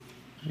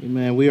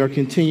Amen. We are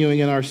continuing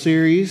in our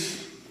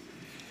series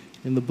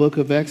in the book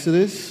of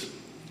Exodus,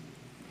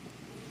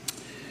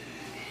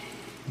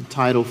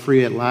 entitled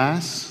Free at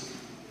Last.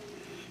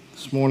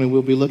 This morning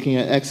we'll be looking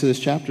at Exodus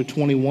chapter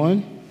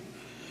 21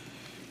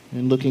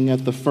 and looking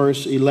at the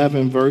first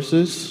 11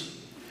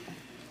 verses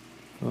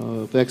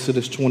of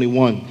Exodus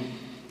 21.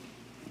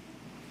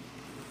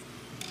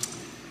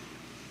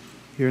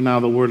 Hear now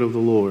the word of the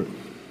Lord.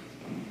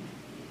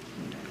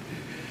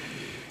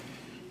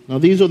 Now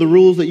these are the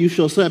rules that you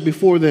shall set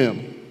before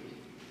them.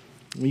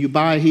 When you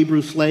buy a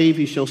Hebrew slave,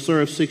 he shall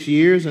serve 6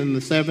 years, and in the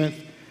seventh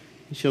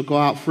he shall go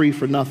out free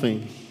for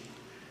nothing.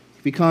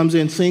 If he comes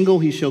in single,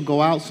 he shall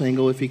go out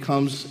single. If he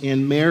comes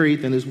in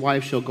married, then his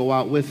wife shall go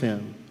out with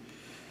him.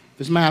 If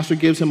his master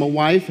gives him a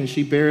wife, and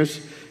she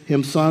bears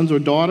him sons or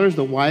daughters,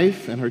 the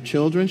wife and her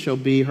children shall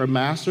be her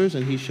master's,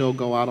 and he shall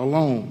go out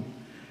alone.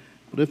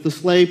 But if the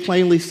slave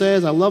plainly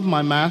says, I love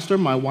my master,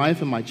 my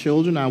wife, and my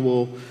children, I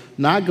will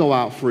not go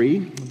out free,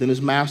 then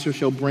his master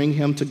shall bring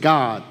him to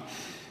God.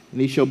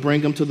 And he shall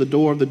bring him to the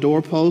door of the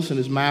doorpost, and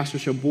his master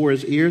shall bore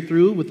his ear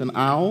through with an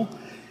awl,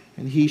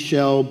 and he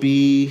shall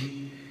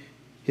be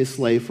his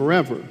slave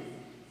forever.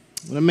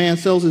 When a man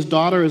sells his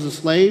daughter as a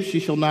slave, she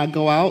shall not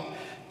go out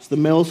as the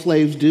male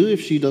slaves do.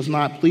 If she does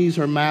not please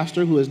her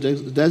master, who has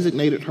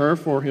designated her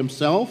for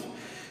himself,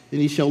 then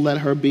he shall let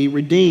her be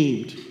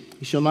redeemed.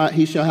 He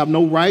shall have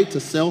no right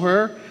to sell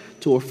her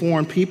to a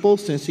foreign people,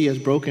 since he has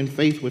broken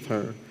faith with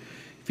her.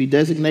 If he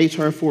designates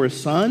her for his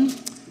son,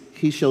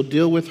 he shall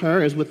deal with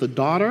her as with a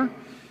daughter.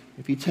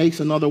 If he takes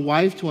another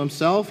wife to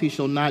himself, he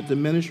shall not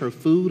diminish her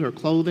food, her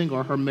clothing,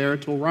 or her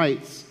marital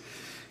rights.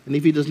 And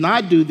if he does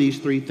not do these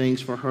three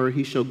things for her,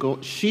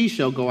 she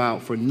shall go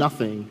out for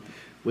nothing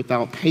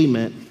without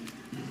payment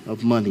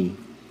of money.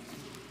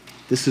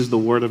 This is the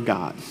word of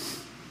God.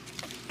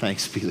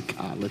 Thanks be to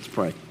God. Let's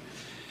pray.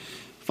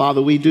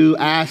 Father, we do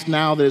ask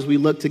now that as we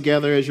look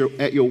together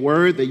at your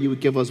word, that you would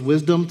give us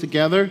wisdom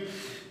together,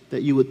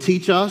 that you would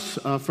teach us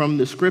from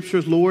the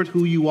scriptures, Lord,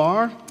 who you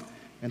are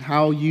and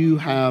how you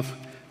have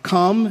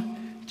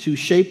come to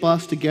shape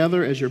us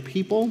together as your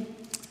people,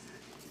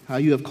 how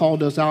you have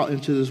called us out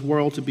into this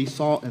world to be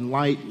salt and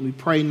light. We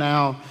pray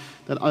now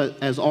that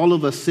as all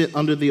of us sit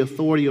under the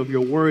authority of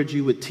your word,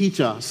 you would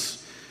teach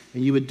us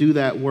and you would do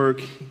that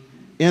work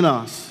in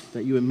us,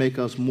 that you would make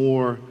us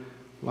more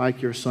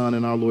like your Son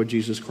and our Lord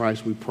Jesus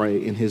Christ, we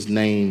pray in his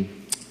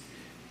name.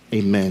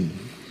 Amen.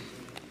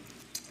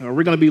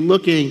 We're going to be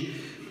looking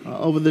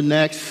over the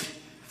next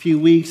few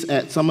weeks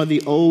at some of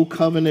the old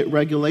covenant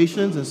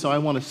regulations. And so I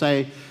want to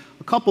say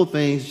a couple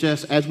things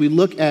just as we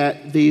look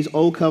at these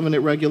old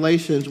covenant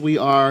regulations. We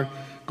are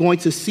going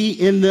to see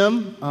in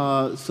them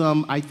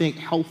some, I think,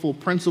 helpful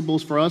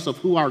principles for us of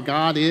who our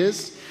God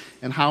is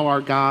and how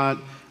our God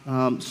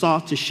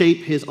sought to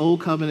shape his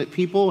old covenant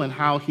people and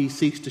how he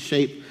seeks to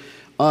shape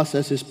us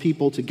as his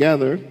people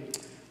together.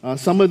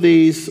 Some of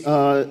these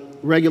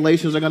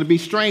regulations are going to be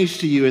strange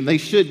to you, and they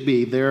should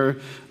be. They're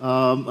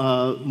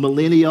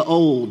millennia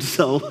old,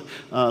 so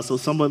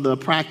some of the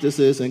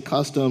practices and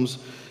customs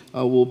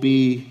will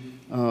be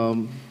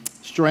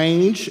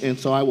strange, and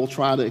so I will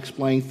try to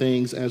explain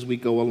things as we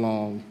go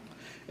along.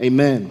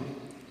 Amen.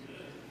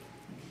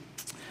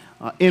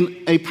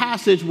 In a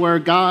passage where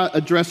God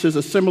addresses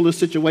a similar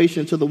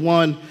situation to the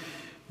one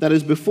that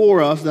is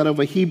before us, that of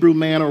a Hebrew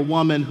man or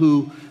woman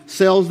who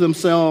sells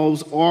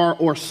themselves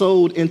or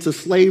sold into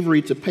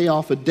slavery to pay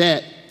off a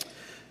debt,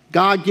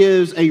 God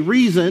gives a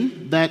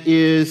reason that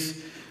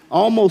is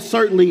almost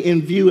certainly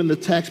in view in the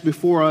text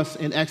before us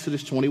in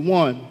Exodus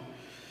 21.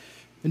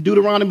 In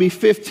Deuteronomy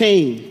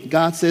 15,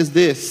 God says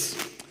this: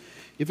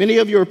 if any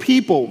of your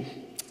people,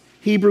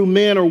 Hebrew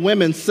men or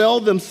women, sell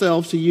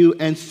themselves to you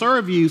and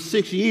serve you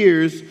 6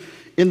 years,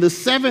 in the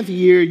seventh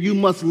year you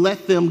must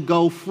let them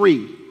go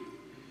free.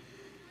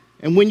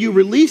 And when you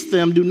release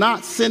them, do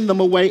not send them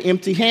away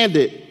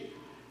empty-handed.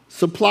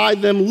 Supply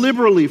them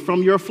liberally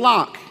from your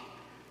flock,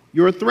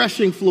 your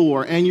threshing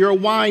floor, and your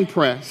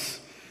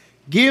winepress.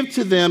 Give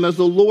to them as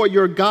the Lord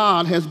your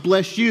God has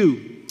blessed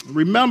you.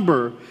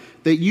 Remember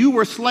that you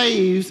were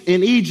slaves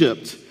in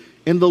Egypt,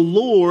 and the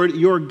Lord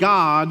your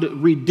God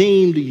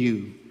redeemed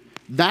you.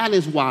 That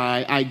is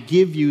why I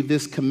give you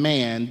this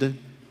command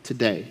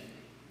today.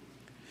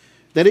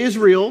 That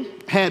Israel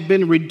had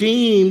been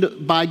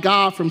redeemed by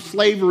God from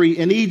slavery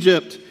in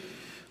Egypt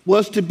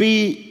was to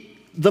be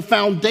the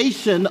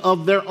foundation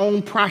of their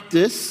own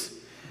practice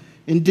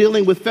in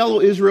dealing with fellow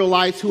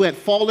Israelites who had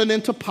fallen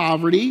into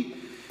poverty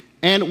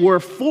and were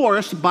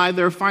forced by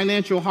their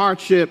financial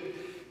hardship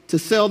to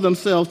sell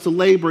themselves to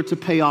labor to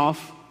pay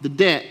off the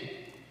debt.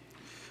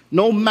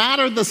 No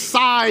matter the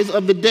size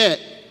of the debt,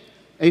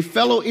 a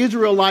fellow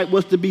Israelite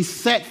was to be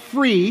set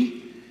free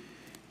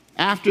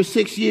after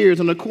 6 years,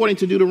 and according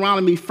to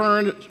Deuteronomy,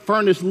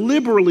 furnished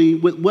liberally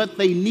with what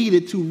they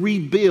needed to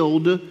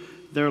rebuild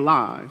their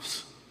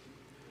lives.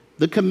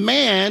 The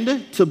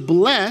command to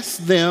bless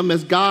them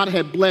as God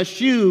had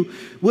blessed you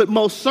would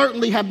most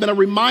certainly have been a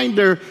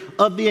reminder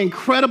of the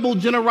incredible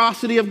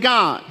generosity of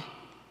God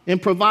in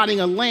providing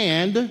a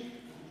land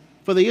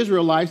for the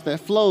Israelites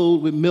that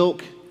flowed with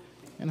milk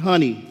and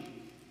honey.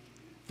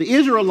 The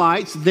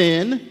Israelites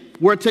then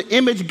were to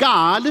image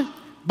God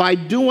by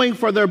doing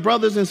for their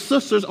brothers and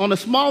sisters on a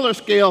smaller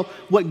scale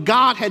what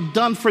God had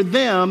done for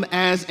them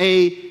as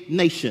a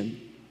nation.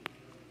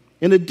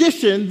 In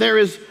addition, there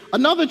is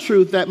another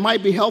truth that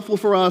might be helpful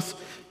for us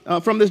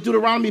from this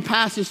Deuteronomy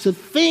passage to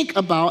think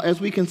about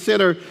as we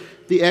consider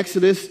the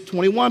Exodus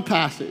 21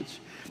 passage.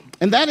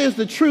 And that is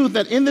the truth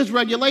that in this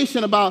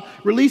regulation about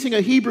releasing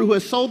a Hebrew who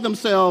has sold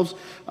themselves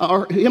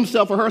or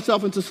himself or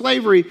herself into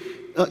slavery,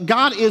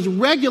 God is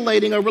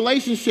regulating a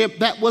relationship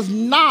that was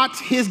not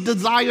his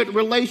desired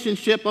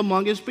relationship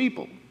among his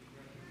people.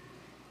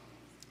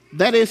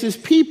 That is, his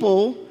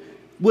people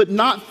would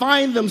not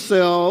find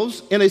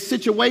themselves in a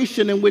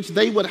situation in which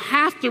they would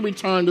have to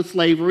return to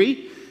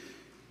slavery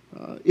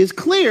is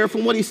clear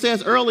from what he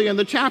says earlier in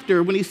the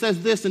chapter when he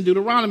says this in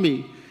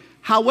Deuteronomy.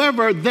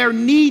 However, there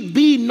need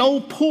be no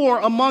poor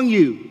among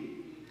you,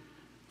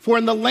 for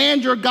in the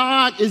land your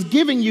God is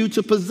giving you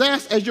to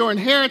possess as your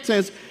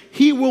inheritance,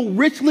 he will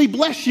richly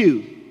bless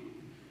you.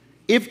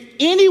 If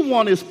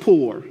anyone is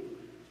poor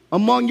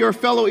among your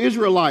fellow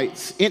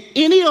Israelites in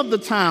any of the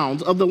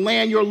towns of the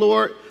land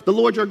the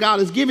Lord your God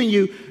is giving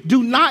you,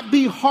 do not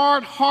be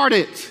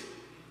hard-hearted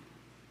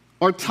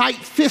or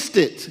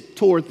tight-fisted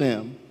toward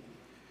them.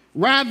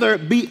 Rather,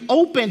 be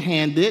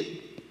open-handed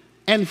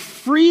and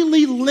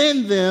freely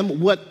lend them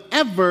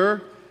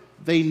whatever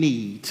they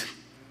need.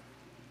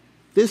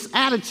 This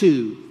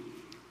attitude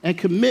and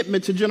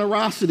commitment to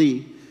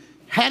generosity,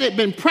 had it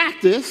been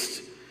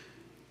practiced,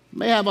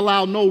 may have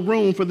allowed no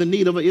room for the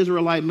need of an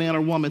Israelite man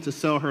or woman to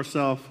sell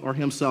herself or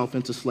himself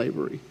into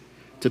slavery,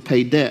 to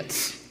pay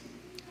debts.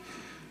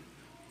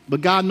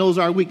 But God knows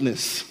our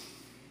weakness,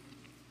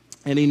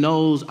 and he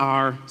knows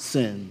our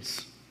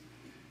sins.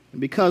 And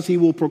because he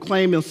will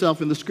proclaim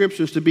himself in the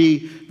scriptures to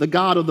be the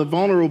God of the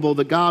vulnerable,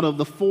 the God of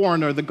the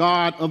foreigner, the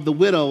God of the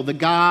widow, the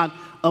God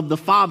of the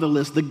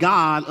fatherless, the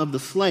God of the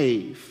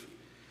slave,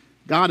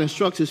 God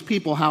instructs his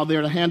people how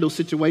they're to handle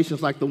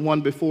situations like the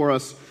one before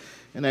us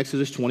in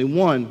Exodus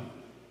 21.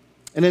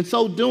 And in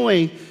so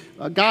doing,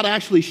 God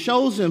actually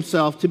shows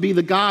himself to be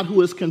the God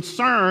who is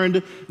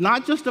concerned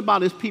not just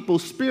about his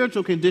people's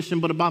spiritual condition,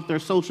 but about their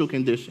social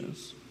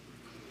conditions.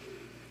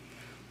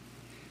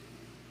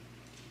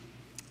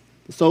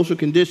 The social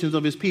conditions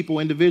of his people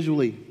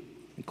individually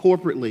and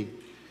corporately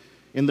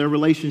in their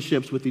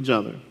relationships with each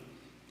other.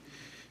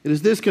 It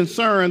is this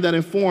concern that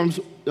informs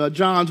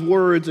John's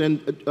words in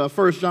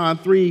 1 John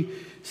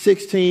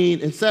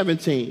 3:16 and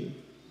 17.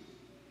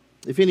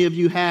 If any of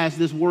you has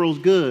this world's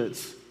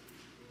goods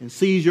and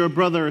sees your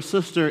brother or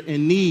sister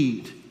in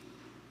need,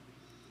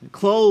 and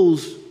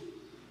close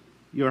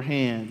your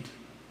hand,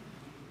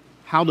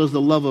 how does the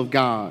love of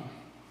God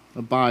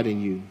abide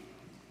in you?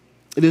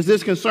 It is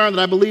this concern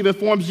that I believe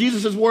informs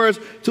Jesus' words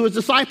to his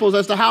disciples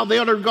as to how they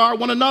are to regard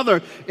one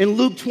another in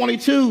Luke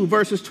 22,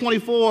 verses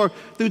 24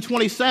 through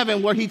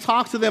 27, where he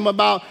talks to them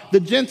about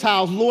the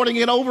Gentiles lording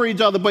it over each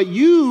other. But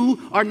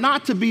you are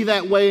not to be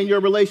that way in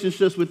your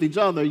relationships with each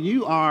other.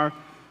 You are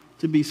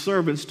to be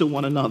servants to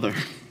one another.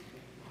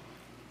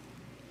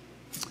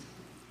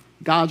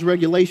 God's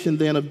regulation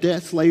then of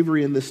debt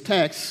slavery in this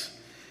text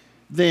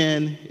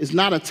then is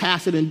not a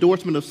tacit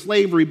endorsement of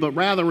slavery, but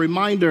rather a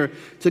reminder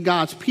to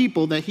God's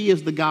people that he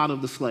is the God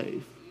of the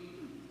slave.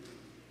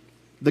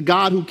 The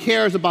God who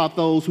cares about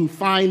those who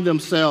find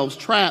themselves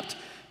trapped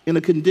in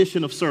a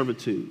condition of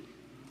servitude.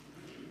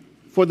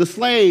 For the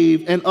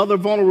slave and other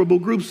vulnerable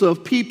groups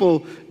of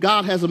people,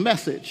 God has a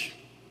message.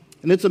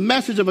 And it's a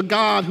message of a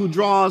God who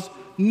draws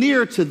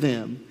near to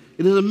them.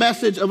 It is a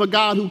message of a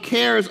God who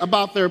cares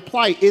about their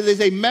plight. It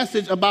is a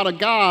message about a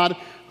God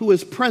who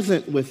is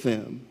present with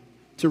them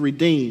to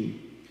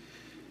redeem.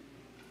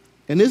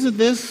 And isn't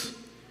this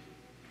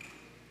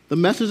the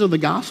message of the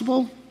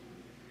gospel?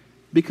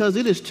 Because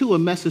it is too a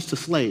message to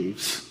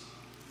slaves.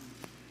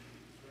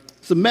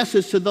 It's a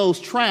message to those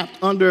trapped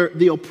under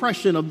the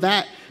oppression of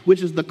that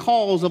which is the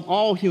cause of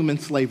all human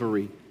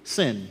slavery,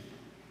 sin.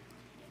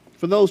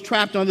 For those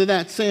trapped under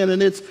that sin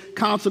and its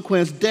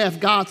consequence, death,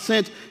 God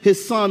sent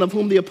his son, of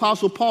whom the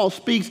Apostle Paul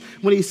speaks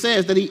when he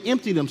says that he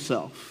emptied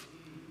himself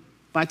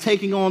by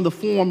taking on the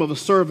form of a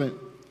servant.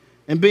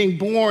 And being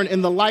born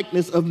in the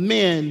likeness of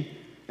men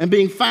and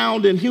being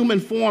found in human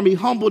form, he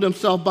humbled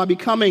himself by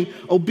becoming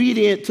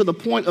obedient to the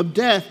point of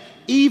death,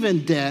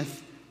 even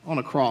death on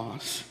a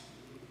cross.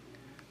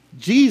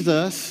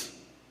 Jesus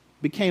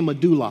became a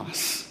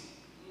doulos,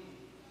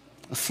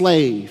 a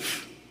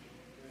slave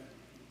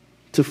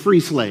to free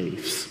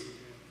slaves,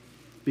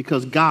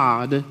 because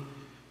God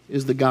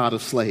is the God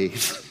of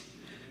slaves,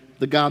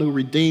 the God who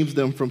redeems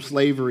them from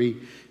slavery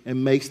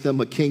and makes them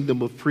a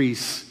kingdom of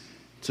priests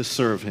to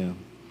serve him.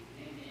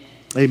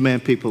 Amen,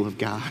 people of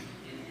God.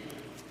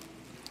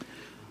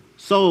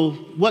 So,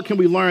 what can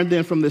we learn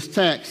then from this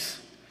text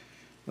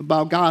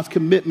about God's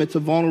commitment to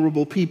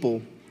vulnerable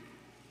people?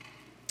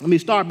 Let me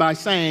start by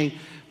saying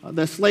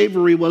that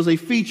slavery was a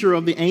feature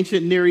of the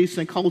ancient Near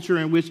Eastern culture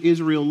in which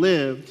Israel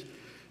lived.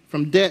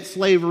 From debt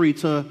slavery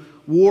to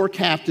war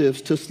captives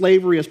to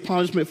slavery as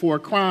punishment for a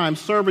crime,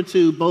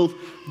 servitude, both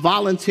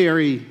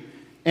voluntary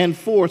and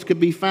force could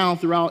be found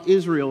throughout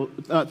Israel,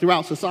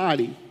 throughout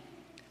society.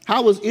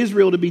 How was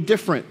Israel to be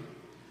different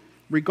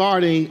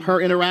regarding her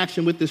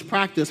interaction with this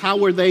practice? How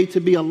were they to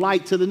be a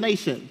light to the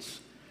nations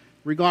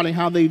regarding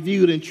how they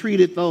viewed and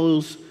treated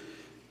those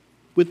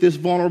with this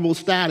vulnerable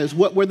status?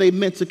 What were they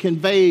meant to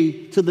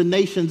convey to the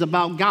nations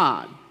about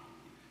God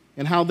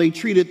and how they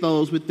treated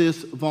those with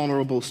this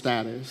vulnerable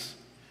status?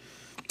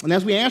 And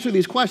as we answer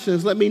these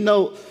questions, let me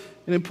note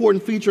an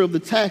important feature of the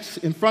text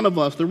in front of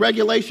us. The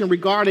regulation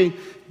regarding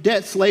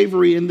debt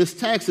slavery in this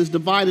text is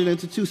divided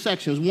into two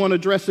sections, one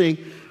addressing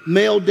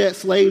male debt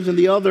slaves and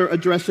the other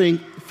addressing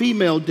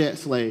female debt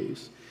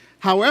slaves.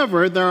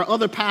 However, there are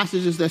other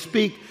passages that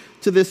speak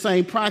to this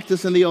same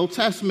practice in the Old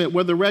Testament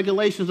where the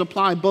regulations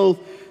apply both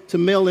to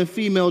male and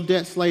female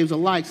debt slaves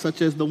alike,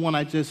 such as the one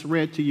I just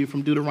read to you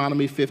from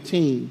Deuteronomy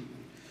 15.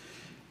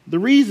 The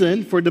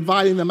reason for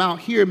dividing them out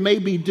here may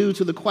be due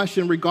to the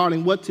question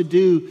regarding what to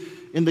do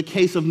in the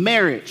case of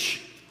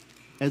marriage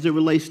as it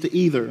relates to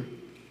either.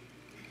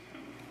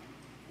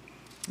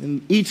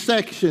 In each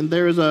section,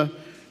 there is a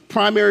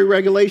primary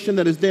regulation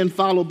that is then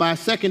followed by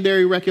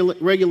secondary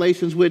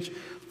regulations which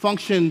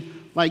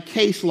function like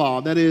case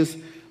law, that is,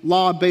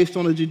 law based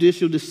on a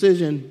judicial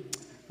decision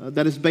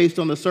that is based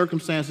on the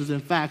circumstances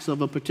and facts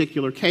of a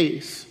particular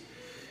case.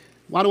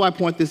 Why do I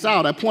point this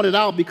out? I point it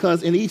out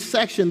because in each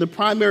section, the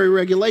primary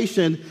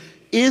regulation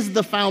is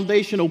the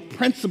foundational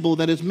principle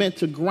that is meant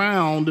to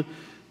ground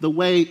the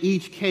way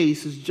each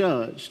case is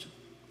judged.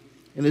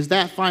 And it's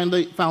that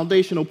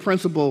foundational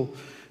principle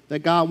that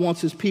God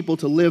wants his people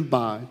to live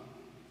by.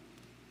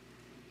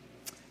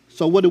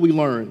 So what do we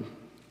learn?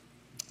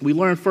 We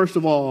learn, first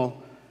of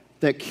all,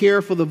 that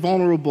care for the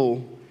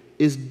vulnerable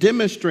is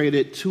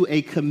demonstrated through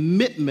a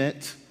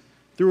commitment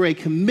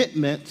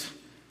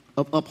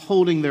of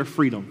upholding their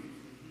freedom.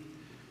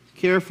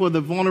 Care for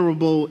the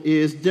vulnerable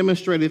is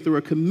demonstrated through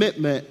a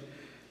commitment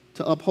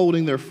to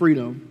upholding their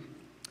freedom.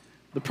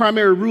 The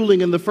primary ruling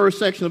in the first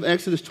section of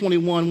Exodus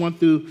 21, 1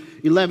 through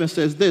 11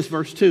 says this,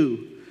 verse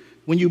 2,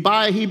 "When you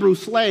buy a Hebrew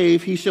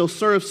slave, he shall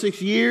serve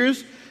 6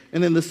 years,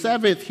 and in the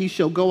 7th he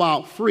shall go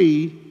out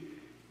free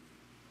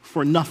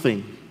for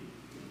nothing."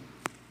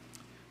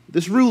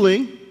 This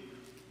ruling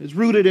is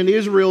rooted in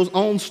Israel's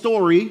own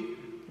story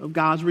of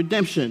God's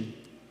redemption.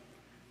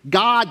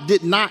 God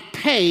did not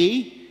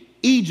pay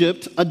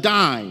Egypt a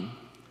dime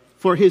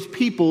for his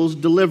people's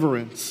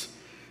deliverance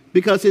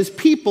because his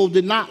people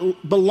did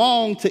not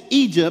belong to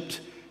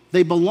Egypt,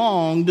 they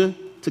belonged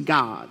to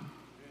God.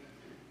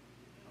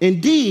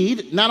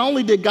 Indeed, not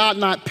only did God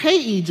not pay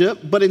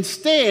Egypt, but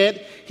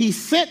instead he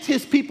sent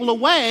his people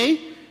away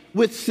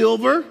with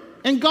silver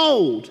and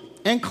gold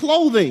and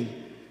clothing,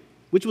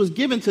 which was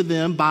given to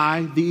them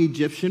by the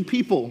Egyptian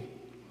people.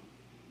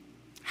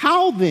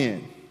 How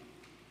then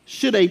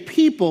should a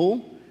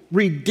people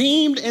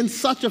redeemed in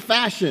such a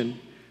fashion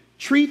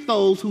treat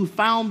those who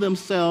found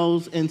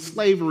themselves in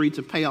slavery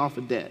to pay off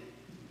a debt?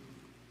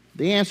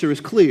 The answer is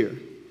clear.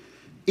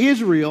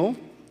 Israel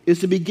is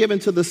to be given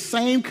to the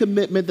same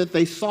commitment that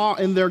they saw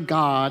in their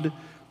God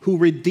who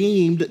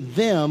redeemed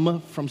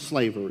them from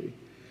slavery.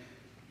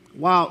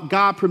 While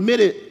God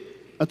permitted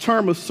a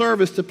term of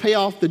service to pay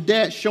off the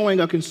debt, showing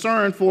a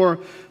concern for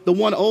the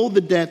one owed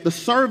the debt, the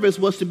service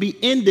was to be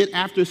ended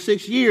after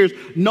 6 years,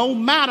 no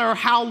matter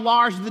how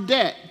large the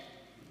debt.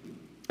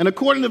 And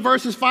according to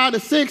verses 5 to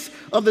 6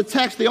 of the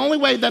text, the only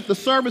way that the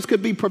service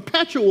could be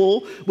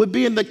perpetual would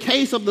be in the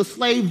case of the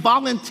slave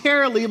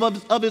voluntarily,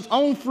 of his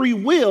own free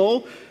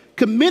will,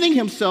 committing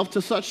himself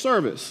to such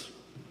service.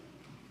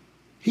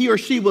 He or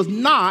she was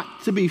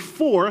not to be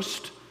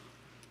forced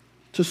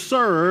to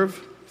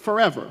serve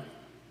forever.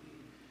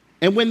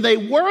 And when they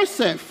were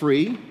set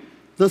free,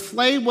 the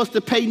slave was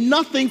to pay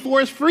nothing for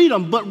his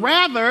freedom, but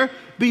rather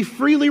be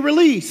freely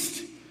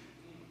released.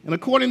 And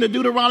according to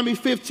Deuteronomy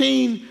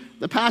 15,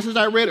 the passage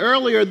I read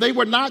earlier, they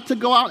were not to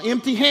go out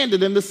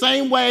empty-handed in the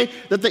same way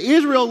that the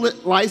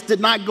Israelites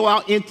did not go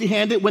out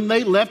empty-handed when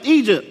they left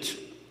Egypt.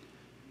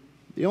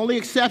 The only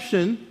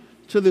exception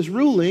to this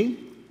ruling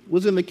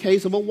was in the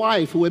case of a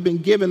wife who had been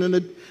given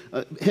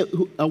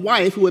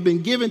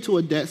to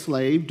a debt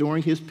slave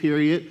during his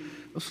period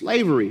of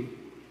slavery.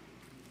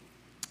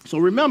 So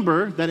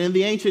remember that in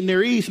the ancient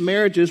Near East,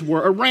 marriages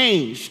were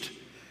arranged,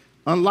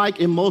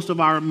 unlike in most of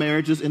our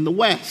marriages in the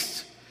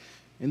West.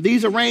 And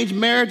these arranged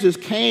marriages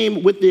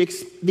came with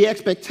the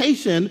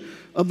expectation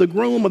of the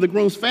groom or the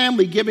groom's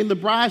family giving the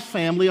bride's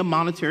family a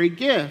monetary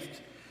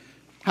gift.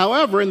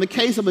 However, in the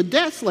case of a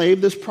debt slave,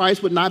 this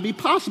price would not be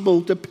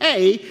possible to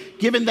pay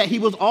given that he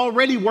was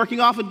already working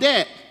off a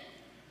debt.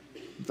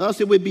 Thus,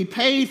 it would be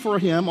paid for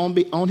him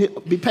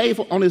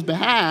on his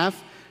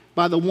behalf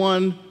by the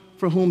one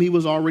for whom he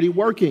was already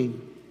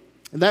working.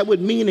 And that would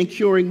mean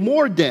incurring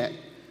more debt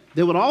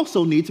that would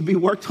also need to be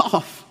worked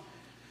off.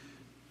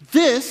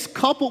 This,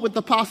 coupled with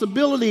the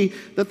possibility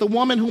that the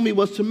woman whom he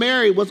was to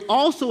marry was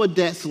also a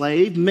debt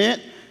slave, meant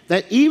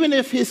that even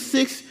if his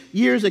 6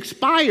 years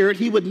expired,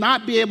 he would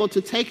not be able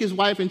to take his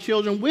wife and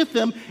children with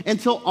him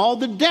until all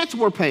the debts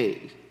were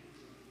paid.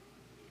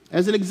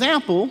 As an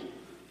example,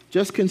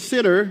 just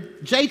consider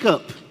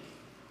Jacob.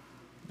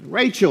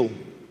 Rachel,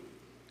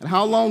 and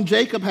how long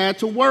Jacob had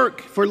to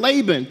work for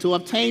Laban to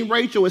obtain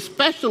Rachel,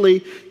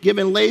 especially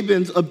given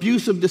Laban's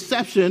abusive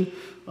deception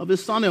of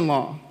his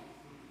son-in-law.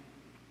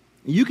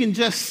 You can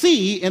just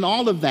see in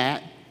all of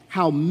that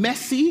how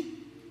messy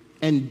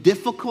and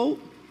difficult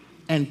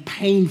and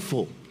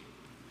painful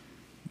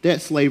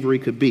debt slavery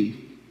could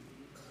be.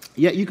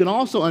 Yet you can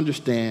also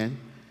understand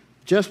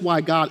just why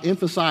God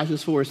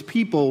emphasizes for his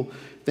people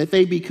that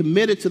they be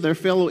committed to their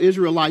fellow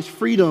Israelites'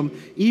 freedom,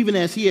 even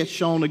as he had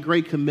shown a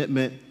great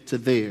commitment to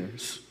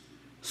theirs.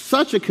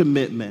 Such a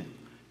commitment,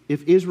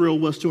 if Israel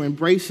was to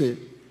embrace it,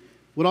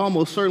 would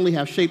almost certainly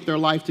have shaped their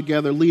life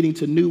together, leading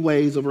to new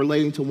ways of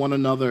relating to one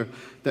another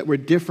that were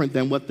different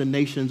than what the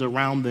nations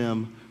around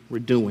them were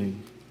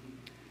doing.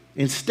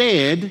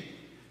 Instead,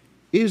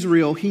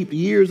 Israel heaped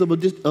years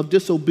of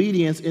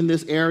disobedience in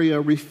this area,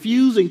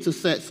 refusing to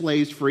set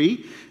slaves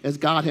free as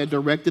God had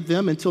directed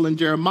them, until in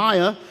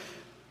Jeremiah,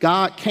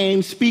 God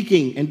came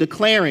speaking and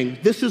declaring,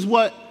 "This is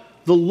what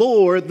the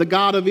Lord, the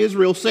God of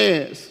Israel,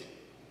 says.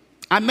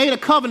 I made a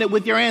covenant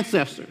with your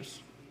ancestors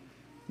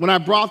when I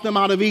brought them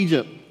out of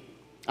Egypt,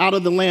 out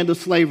of the land of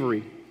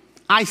slavery.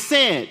 I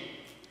said,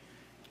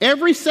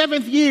 every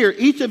 7th year,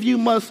 each of you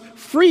must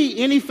free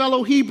any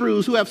fellow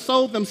Hebrews who have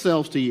sold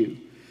themselves to you.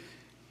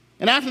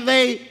 And after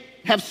they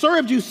have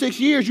served you 6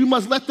 years, you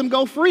must let them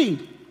go free.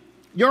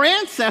 Your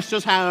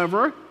ancestors,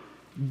 however,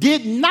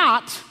 did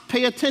not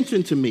pay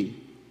attention to me.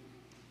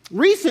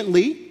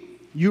 Recently,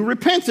 you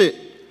repented,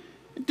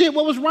 did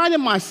what was right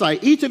in my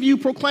sight. Each of you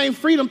proclaimed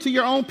freedom to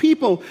your own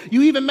people.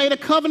 You even made a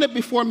covenant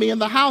before me in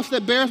the house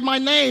that bears my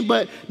name.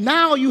 But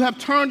now you have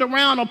turned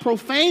around and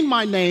profaned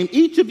my name.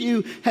 Each of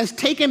you has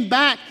taken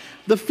back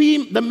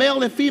the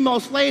male and female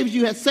slaves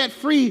you had set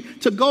free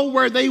to go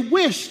where they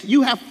wished.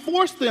 You have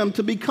forced them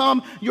to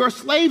become your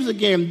slaves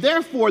again.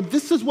 Therefore,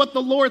 this is what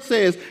the Lord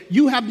says.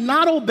 You have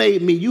not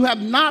obeyed me. You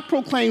have not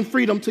proclaimed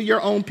freedom to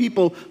your own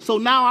people. So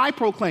now I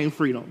proclaim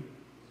freedom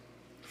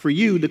for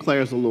you,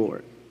 declares the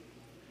Lord.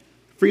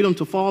 Freedom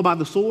to fall by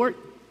the sword,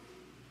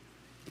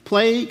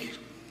 plague,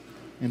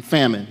 and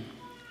famine.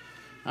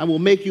 I will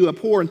make you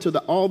abhorrent to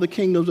all the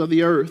kingdoms of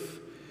the earth.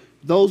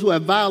 Those who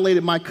have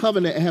violated my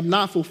covenant and have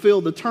not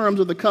fulfilled the terms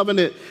of the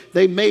covenant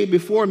they made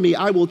before me,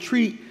 I will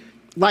treat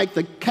like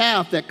the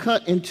calf that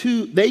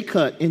they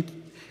cut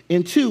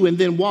in two and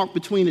then walk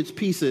between its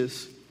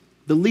pieces.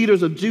 The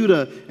leaders of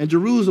Judah and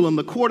Jerusalem,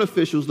 the court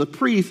officials, the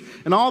priests,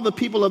 and all the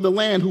people of the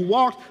land who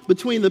walked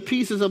between the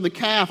pieces of the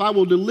calf, I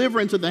will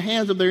deliver into the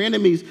hands of their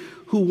enemies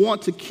who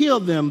want to kill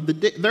them.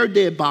 Their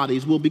dead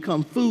bodies will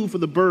become food for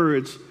the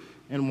birds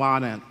and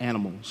wild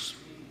animals.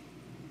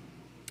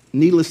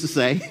 Needless to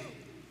say,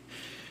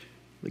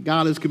 that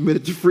God is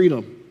committed to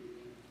freedom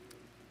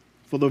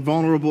for the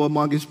vulnerable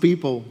among his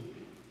people.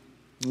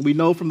 We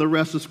know from the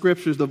rest of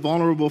scriptures, the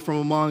vulnerable from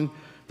among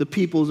the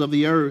peoples of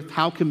the earth.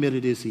 How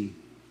committed is he?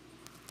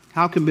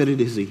 How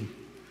committed is he?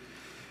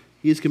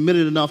 He is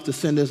committed enough to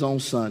send his own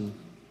son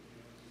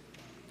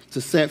to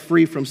set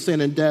free from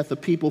sin and death a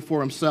people for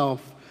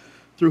himself,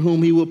 through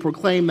whom he will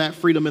proclaim that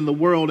freedom in the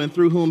world and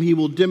through whom he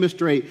will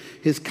demonstrate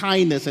his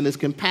kindness and his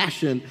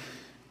compassion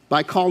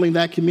by calling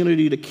that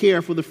community to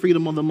care for the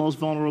freedom of the most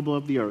vulnerable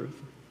of the earth.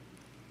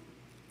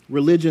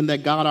 Religion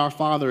that God our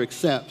Father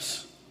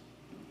accepts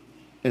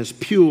as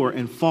pure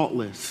and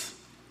faultless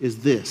is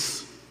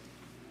this: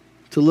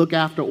 to look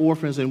after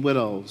orphans and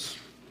widows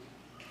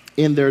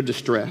in their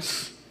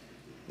distress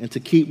and to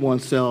keep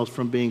oneself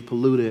from being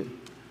polluted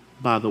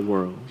by the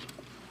world.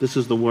 This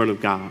is the word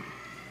of God.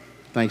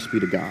 Thanks be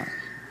to God.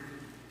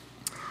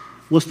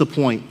 What's the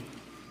point?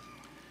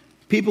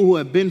 People who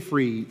have been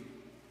freed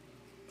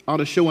ought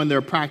to show in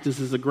their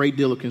practices a great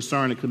deal of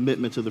concern and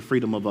commitment to the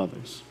freedom of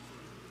others.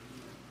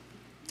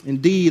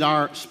 Indeed,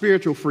 our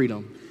spiritual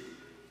freedom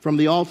from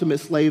the ultimate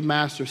slave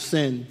master,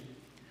 sin,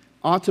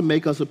 ought to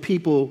make us a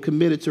people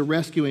committed to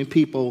rescuing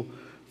people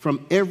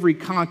from every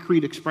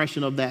concrete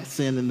expression of that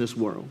sin in this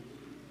world.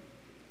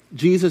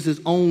 Jesus'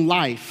 own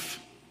life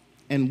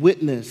and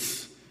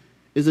witness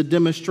is a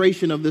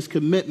demonstration of this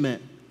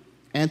commitment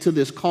and to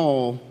this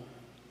call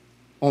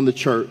on the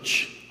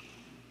church.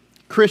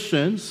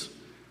 Christians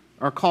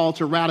are called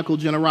to radical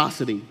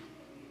generosity,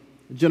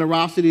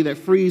 generosity that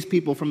frees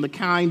people from the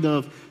kind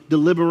of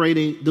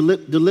debilitating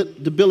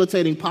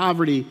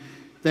poverty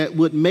that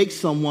would make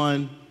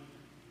someone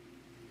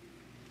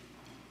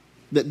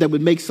that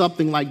would make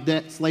something like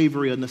debt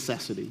slavery a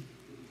necessity.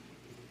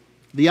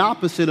 The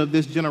opposite of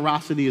this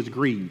generosity is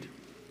greed,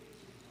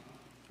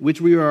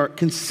 which we are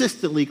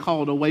consistently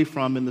called away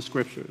from in the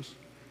scriptures.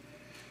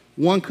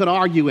 One could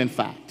argue, in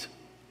fact,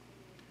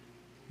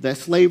 that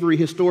slavery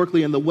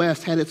historically in the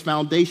West had its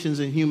foundations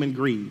in human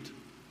greed,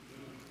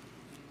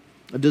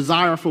 a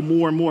desire for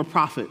more and more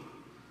profit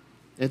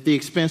at the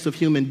expense of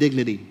human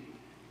dignity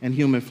and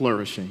human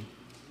flourishing.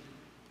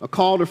 A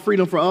call to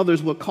freedom for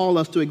others would call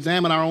us to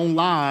examine our own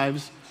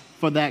lives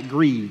for that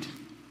greed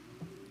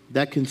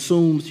that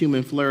consumes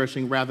human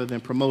flourishing rather than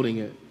promoting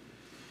it.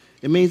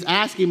 It means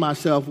asking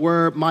myself,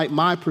 where might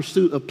my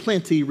pursuit of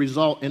plenty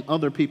result in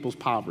other people's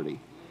poverty?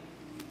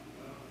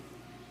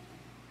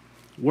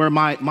 where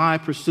my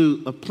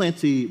pursuit of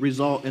plenty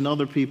result in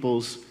other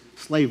people's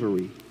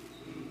slavery.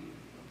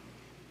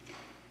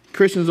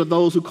 Christians are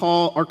those who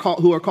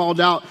are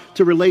called out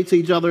to relate to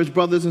each other as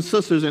brothers and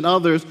sisters and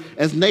others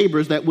as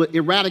neighbors that would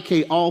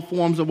eradicate all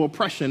forms of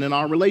oppression in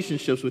our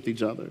relationships with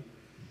each other.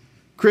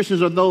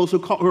 Christians are those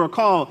who are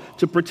called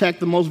to protect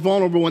the most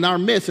vulnerable in our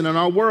midst and in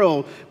our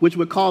world, which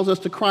would cause us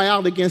to cry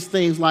out against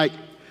things like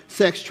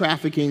sex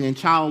trafficking and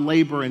child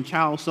labor and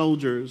child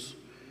soldiers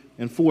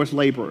and forced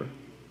labor.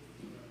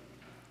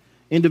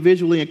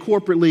 Individually and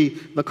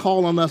corporately, the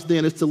call on us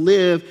then is to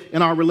live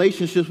in our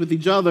relationships with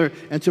each other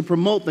and to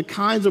promote the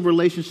kinds of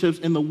relationships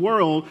in the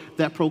world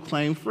that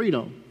proclaim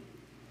freedom.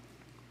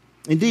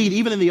 Indeed,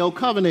 even in the Old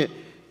Covenant,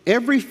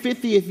 every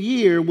 50th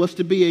year was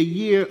to be a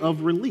year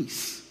of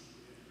release,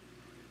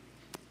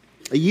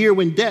 a year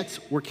when debts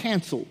were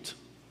canceled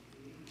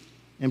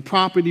and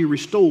property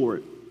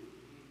restored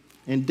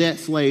and debt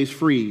slaves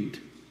freed.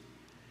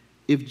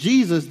 If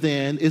Jesus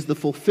then is the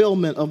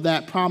fulfillment of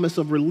that promise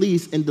of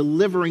release in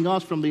delivering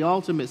us from the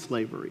ultimate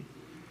slavery,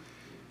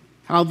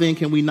 how then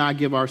can we not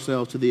give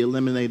ourselves to the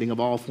eliminating of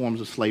all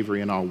forms of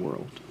slavery in our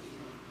world?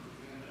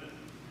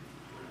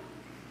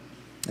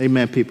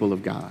 Amen, people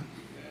of God.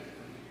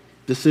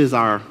 This is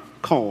our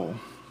call.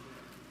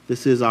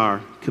 This is our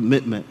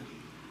commitment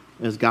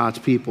as God's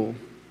people.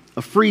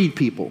 A freed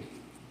people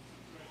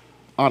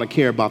ought to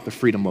care about the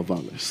freedom of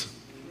others.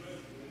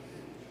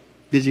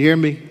 Did you hear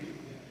me?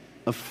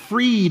 A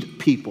freed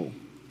people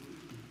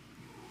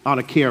ought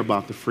to care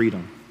about the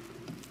freedom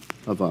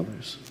of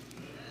others.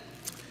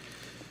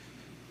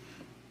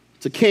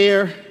 To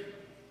care,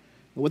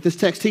 what this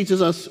text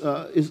teaches us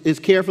is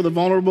care for the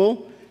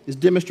vulnerable, is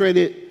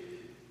demonstrated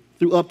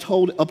through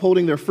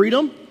upholding their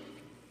freedom,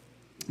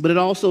 but it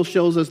also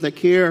shows us that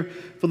care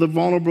for the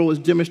vulnerable is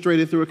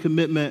demonstrated through a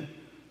commitment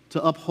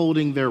to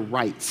upholding their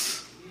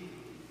rights.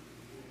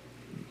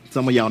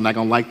 Some of y'all are not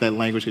going to like that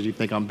language because you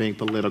think I'm being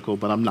political,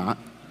 but I'm not.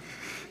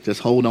 Just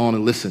hold on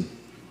and listen.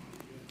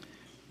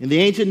 In the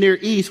ancient Near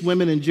East,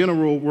 women in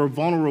general were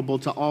vulnerable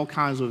to all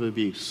kinds of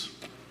abuse.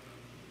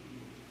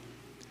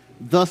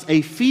 Thus,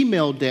 a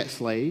female debt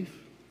slave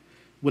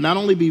would not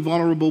only be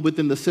vulnerable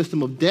within the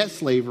system of debt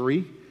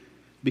slavery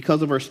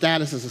because of her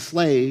status as a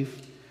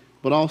slave,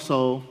 but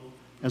also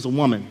as a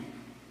woman.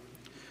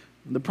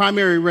 The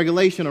primary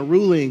regulation or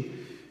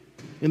ruling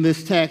in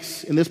this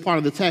text, in this part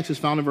of the text, is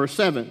found in verse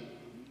 7,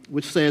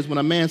 which says, when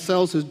a man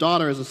sells his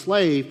daughter as a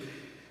slave,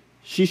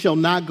 she shall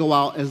not go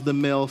out as the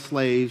male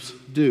slaves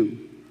do.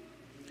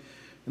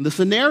 And the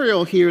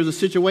scenario here is a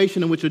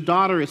situation in which a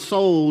daughter is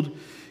sold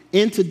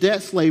into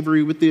debt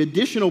slavery with the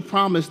additional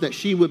promise that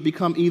she would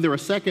become either a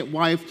second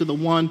wife to the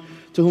one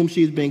to whom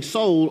she is being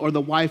sold or the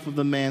wife of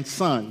the man's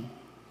son.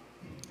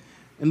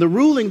 And the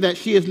ruling that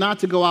she is not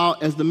to go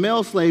out as the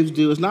male slaves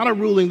do is not a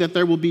ruling that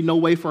there will be no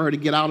way for her to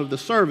get out of the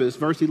service.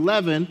 Verse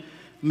 11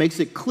 makes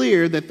it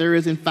clear that there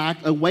is in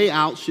fact a way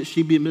out should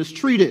she be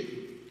mistreated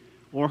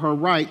or her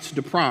rights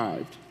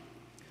deprived.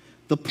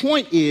 The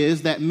point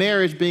is that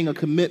marriage being a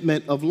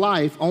commitment of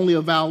life, only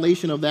a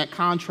violation of that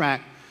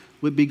contract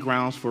would be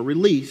grounds for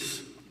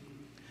release.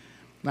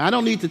 Now, I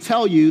don't need to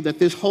tell you that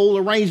this whole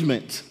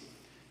arrangement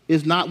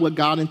is not what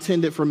God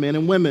intended for men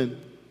and women.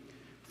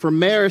 For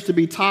marriage to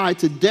be tied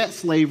to debt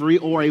slavery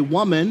or a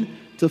woman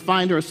to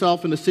find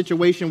herself in a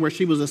situation where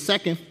she was a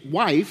second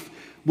wife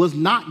was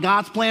not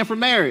God's plan for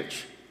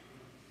marriage.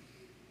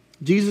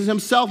 Jesus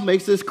himself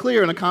makes this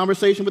clear in a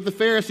conversation with the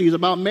Pharisees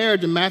about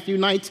marriage in Matthew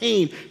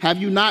 19. Have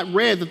you not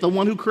read that the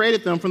one who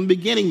created them from the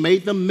beginning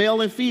made them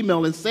male and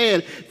female and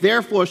said,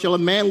 therefore shall a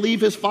man leave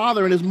his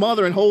father and his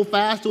mother and hold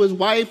fast to his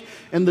wife,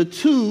 and the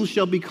two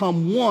shall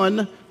become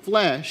one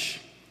flesh.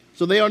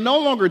 So they are no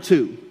longer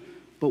two,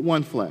 but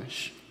one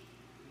flesh.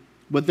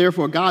 But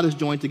therefore God is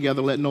joined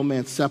together, let no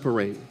man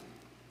separate.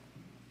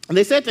 And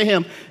they said to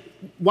him,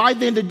 why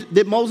then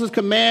did Moses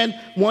command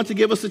one to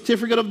give a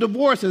certificate of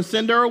divorce and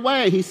send her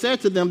away? He said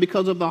to them,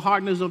 because of the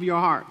hardness of your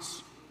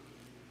hearts.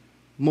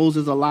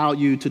 Moses allowed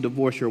you to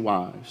divorce your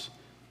wives.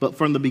 But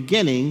from the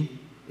beginning,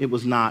 it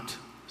was not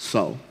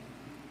so.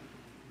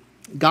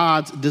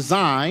 God's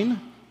design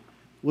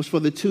was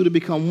for the two to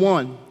become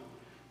one,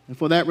 and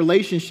for that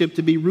relationship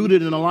to be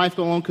rooted in a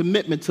lifelong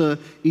commitment to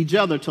each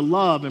other, to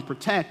love and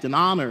protect and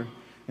honor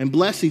and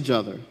bless each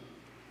other.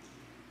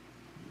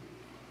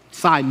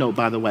 Side note,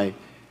 by the way,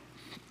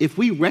 if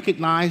we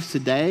recognize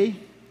today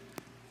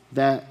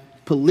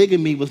that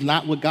polygamy was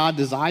not what God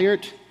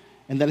desired,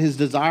 and that his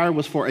desire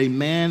was for a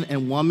man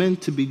and woman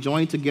to be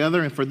joined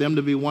together and for them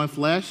to be one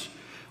flesh,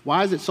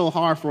 why is it so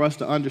hard for us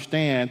to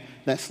understand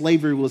that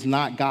slavery was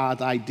not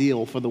God's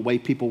ideal for the way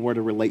people were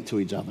to relate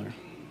to each other?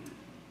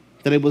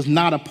 That it was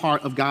not a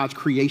part of God's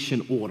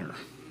creation order?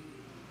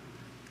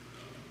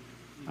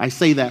 I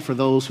say that for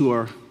those who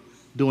are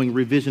doing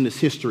revisionist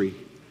history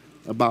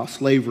about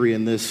slavery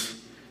in this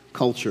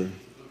culture.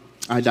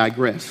 I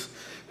digress.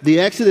 The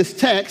Exodus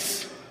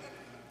text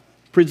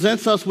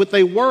presents us with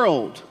a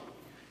world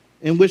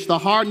in which the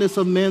hardness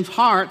of men's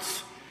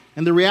hearts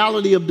And the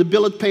reality of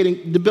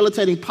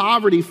debilitating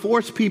poverty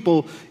forced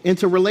people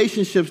into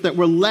relationships that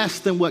were less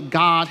than what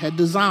God had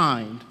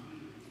designed.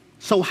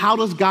 So how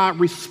does God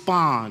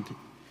respond?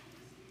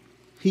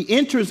 He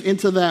enters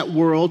into that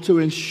world to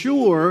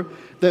ensure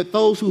that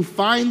those who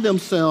find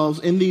themselves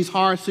in these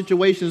hard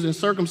situations and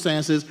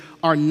circumstances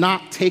are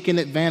not taken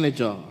advantage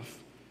of.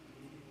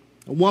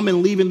 A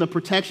woman leaving the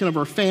protection of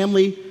her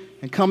family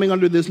and coming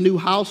under this new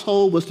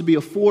household was to be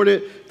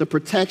afforded the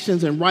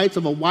protections and rights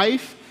of a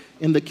wife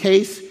in the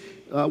case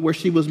where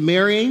she was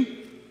marrying.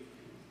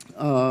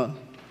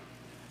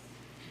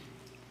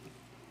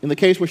 In the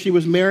case where she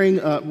was marrying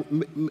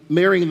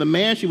the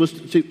man, she was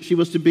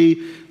to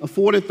be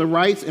afforded the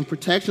rights and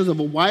protections of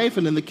a wife.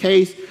 And in the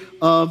case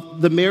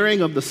of the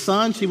marrying of the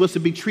son, she was to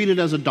be treated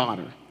as a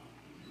daughter.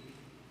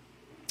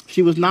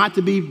 She was not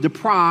to be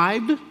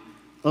deprived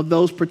of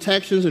those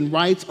protections and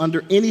rights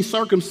under any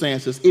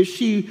circumstances. If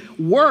she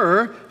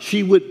were,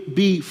 she would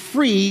be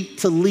free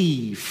to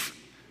leave.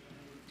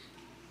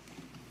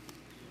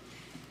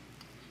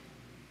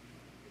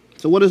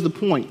 So what is the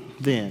point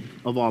then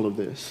of all of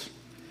this?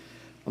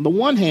 On the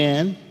one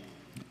hand,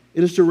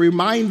 it is to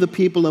remind the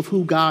people of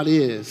who God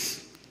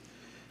is.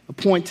 A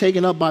point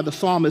taken up by the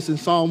psalmist in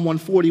Psalm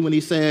 140 when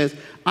he says,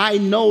 I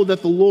know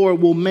that the Lord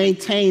will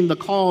maintain the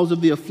cause of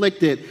the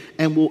afflicted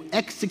and will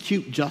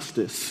execute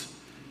justice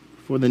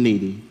for the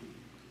needy.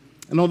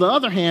 And on the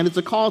other hand, it's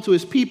a call to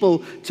his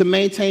people to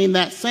maintain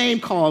that same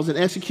cause and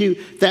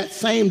execute that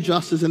same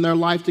justice in their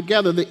life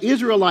together. The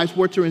Israelites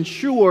were to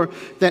ensure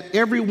that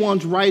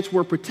everyone's rights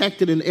were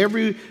protected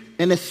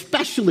and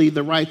especially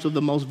the rights of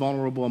the most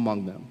vulnerable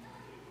among them.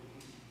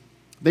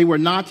 They were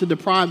not to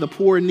deprive the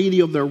poor and needy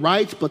of their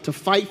rights, but to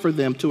fight for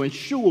them, to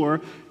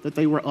ensure that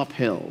they were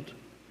upheld.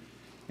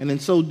 And in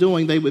so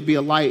doing, they would be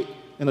a light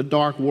in a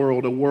dark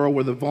world, a world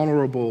where the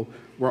vulnerable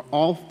were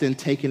often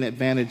taken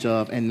advantage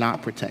of and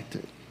not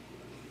protected.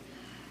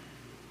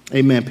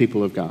 Amen,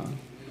 people of God.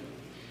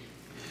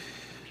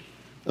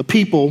 A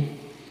people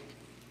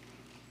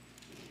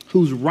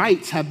whose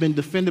rights have been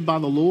defended by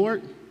the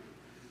Lord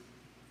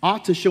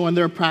ought to show in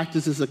their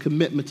practices a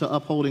commitment to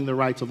upholding the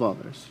rights of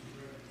others.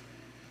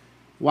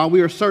 While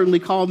we are certainly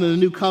called in the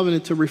new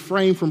covenant to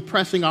refrain from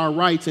pressing our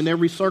rights in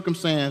every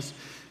circumstance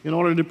in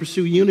order to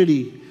pursue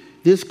unity,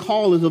 this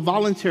call is a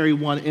voluntary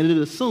one, and it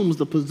assumes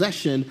the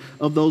possession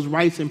of those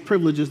rights and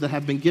privileges that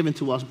have been given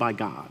to us by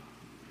God.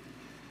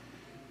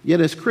 Yet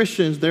as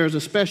Christians, there is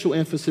a special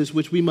emphasis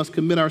which we must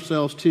commit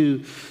ourselves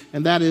to,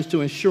 and that is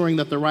to ensuring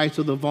that the rights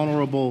of the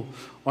vulnerable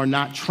are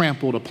not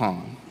trampled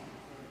upon.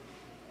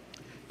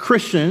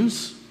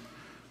 Christians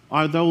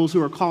are those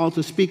who are called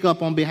to speak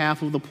up on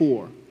behalf of the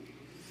poor,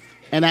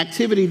 an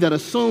activity that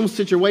assumes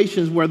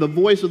situations where the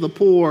voice of the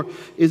poor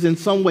is in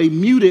some way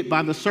muted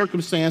by the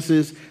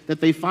circumstances that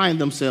they find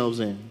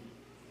themselves in.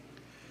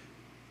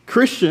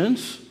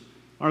 Christians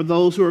are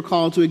those who are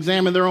called to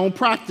examine their own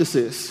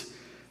practices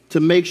to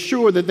make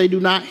sure that they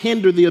do not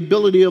hinder the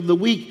ability of the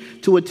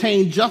weak to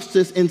attain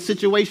justice in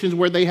situations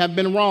where they have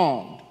been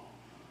wronged.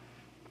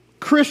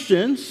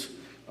 Christians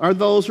are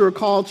those who are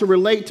called to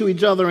relate to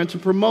each other and to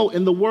promote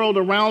in the world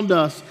around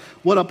us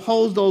what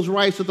upholds those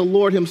rights that the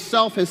Lord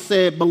himself has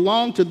said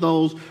belong to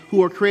those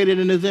who are created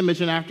in his image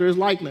and after his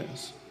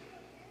likeness.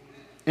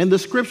 And the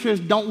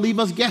scriptures don't leave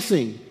us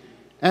guessing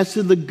as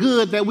to the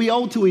good that we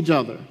owe to each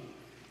other.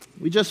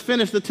 We just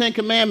finished the Ten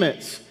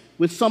Commandments,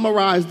 which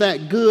summarize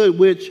that good,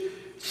 which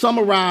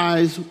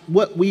summarize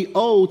what we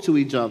owe to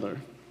each other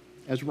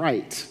as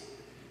right.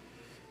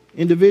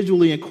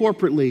 Individually and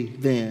corporately,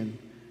 then,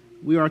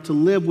 we are to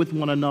live with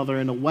one another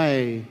in a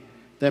way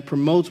that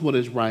promotes what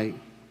is right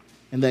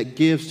and that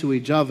gives to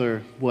each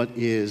other what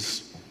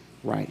is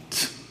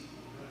right.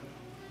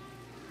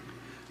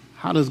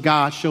 How does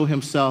God show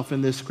himself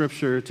in this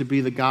scripture to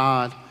be the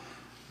God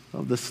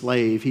of the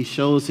slave? He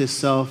shows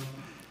himself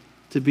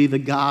to be the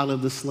God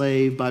of the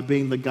slave by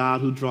being the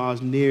God who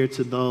draws near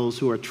to those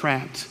who are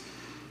trapped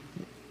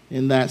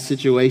in that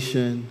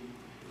situation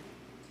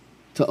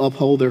to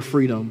uphold their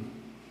freedom.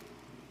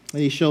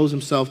 And he shows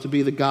himself to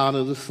be the God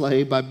of the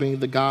slave by being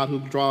the God who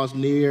draws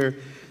near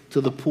to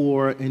the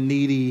poor and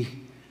needy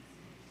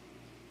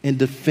and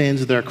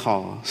defends their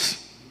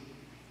cause.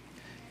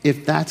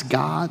 If that's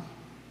God,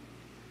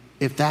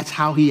 if that's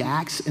how he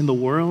acts in the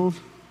world,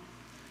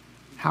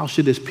 how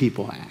should his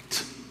people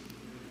act?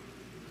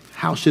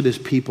 How should his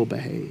people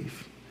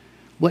behave?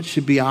 What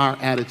should be our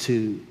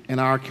attitude and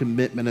our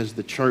commitment as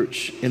the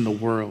church in the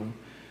world?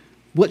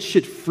 What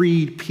should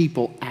freed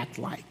people act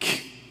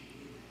like?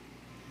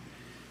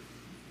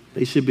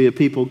 They should be a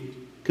people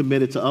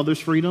committed to others'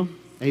 freedom.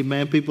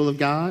 Amen, people of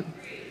God.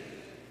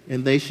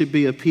 And they should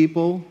be a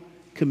people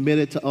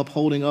committed to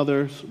upholding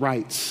others'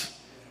 rights,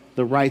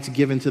 the rights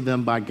given to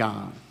them by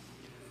God.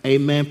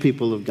 Amen,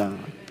 people of God.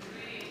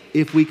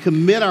 If we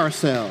commit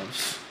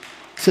ourselves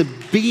to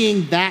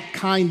being that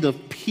kind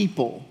of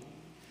people,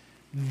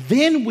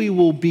 then we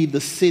will be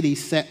the city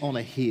set on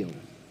a hill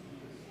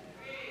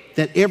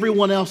that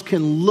everyone else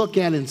can look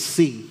at and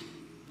see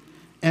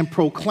and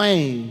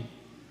proclaim,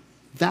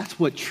 that's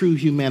what true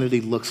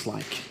humanity looks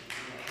like.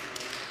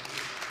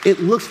 It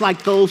looks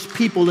like those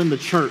people in the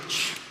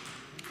church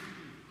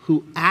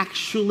who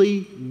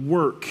actually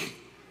work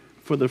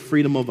for the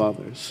freedom of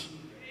others,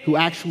 who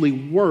actually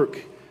work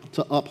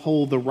to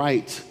uphold the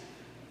rights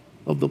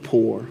of the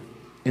poor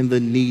and the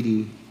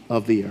needy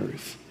of the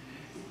earth.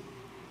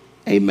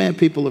 Amen,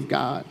 people of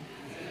God.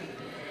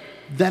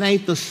 That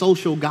ain't the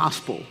social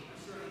gospel.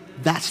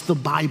 That's the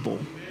Bible.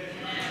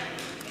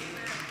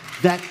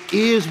 That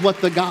is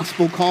what the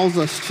gospel calls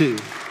us to.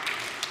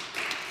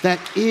 That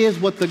is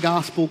what the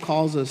gospel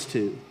calls us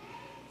to.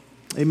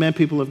 Amen,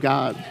 people of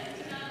God.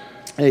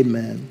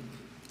 Amen.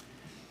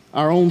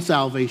 Our own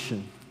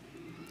salvation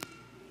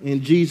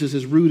in Jesus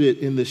is rooted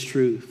in this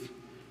truth.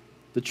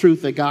 The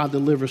truth that God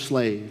delivers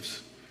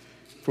slaves.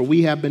 For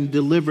we have been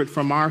delivered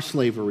from our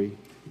slavery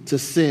to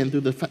sin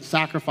through the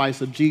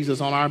sacrifice of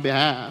Jesus on our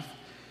behalf.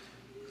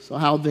 So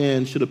how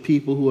then should a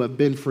people who have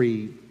been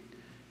freed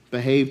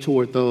behave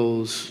toward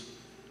those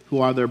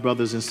who are their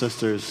brothers and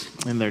sisters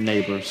and their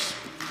neighbors?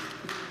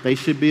 They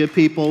should be a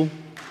people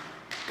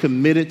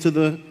committed to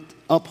the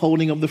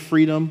upholding of the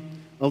freedom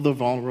of the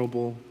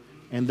vulnerable,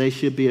 and they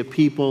should be a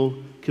people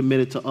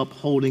committed to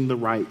upholding the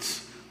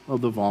rights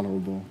of the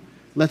vulnerable.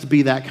 Let's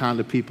be that kind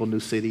of people, New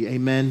City.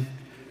 Amen.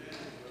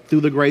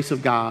 Through the grace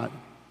of God,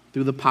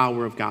 through the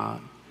power of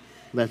God,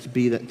 let's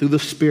be that. Through the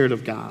Spirit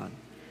of God,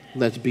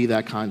 let's be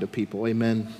that kind of people. Amen.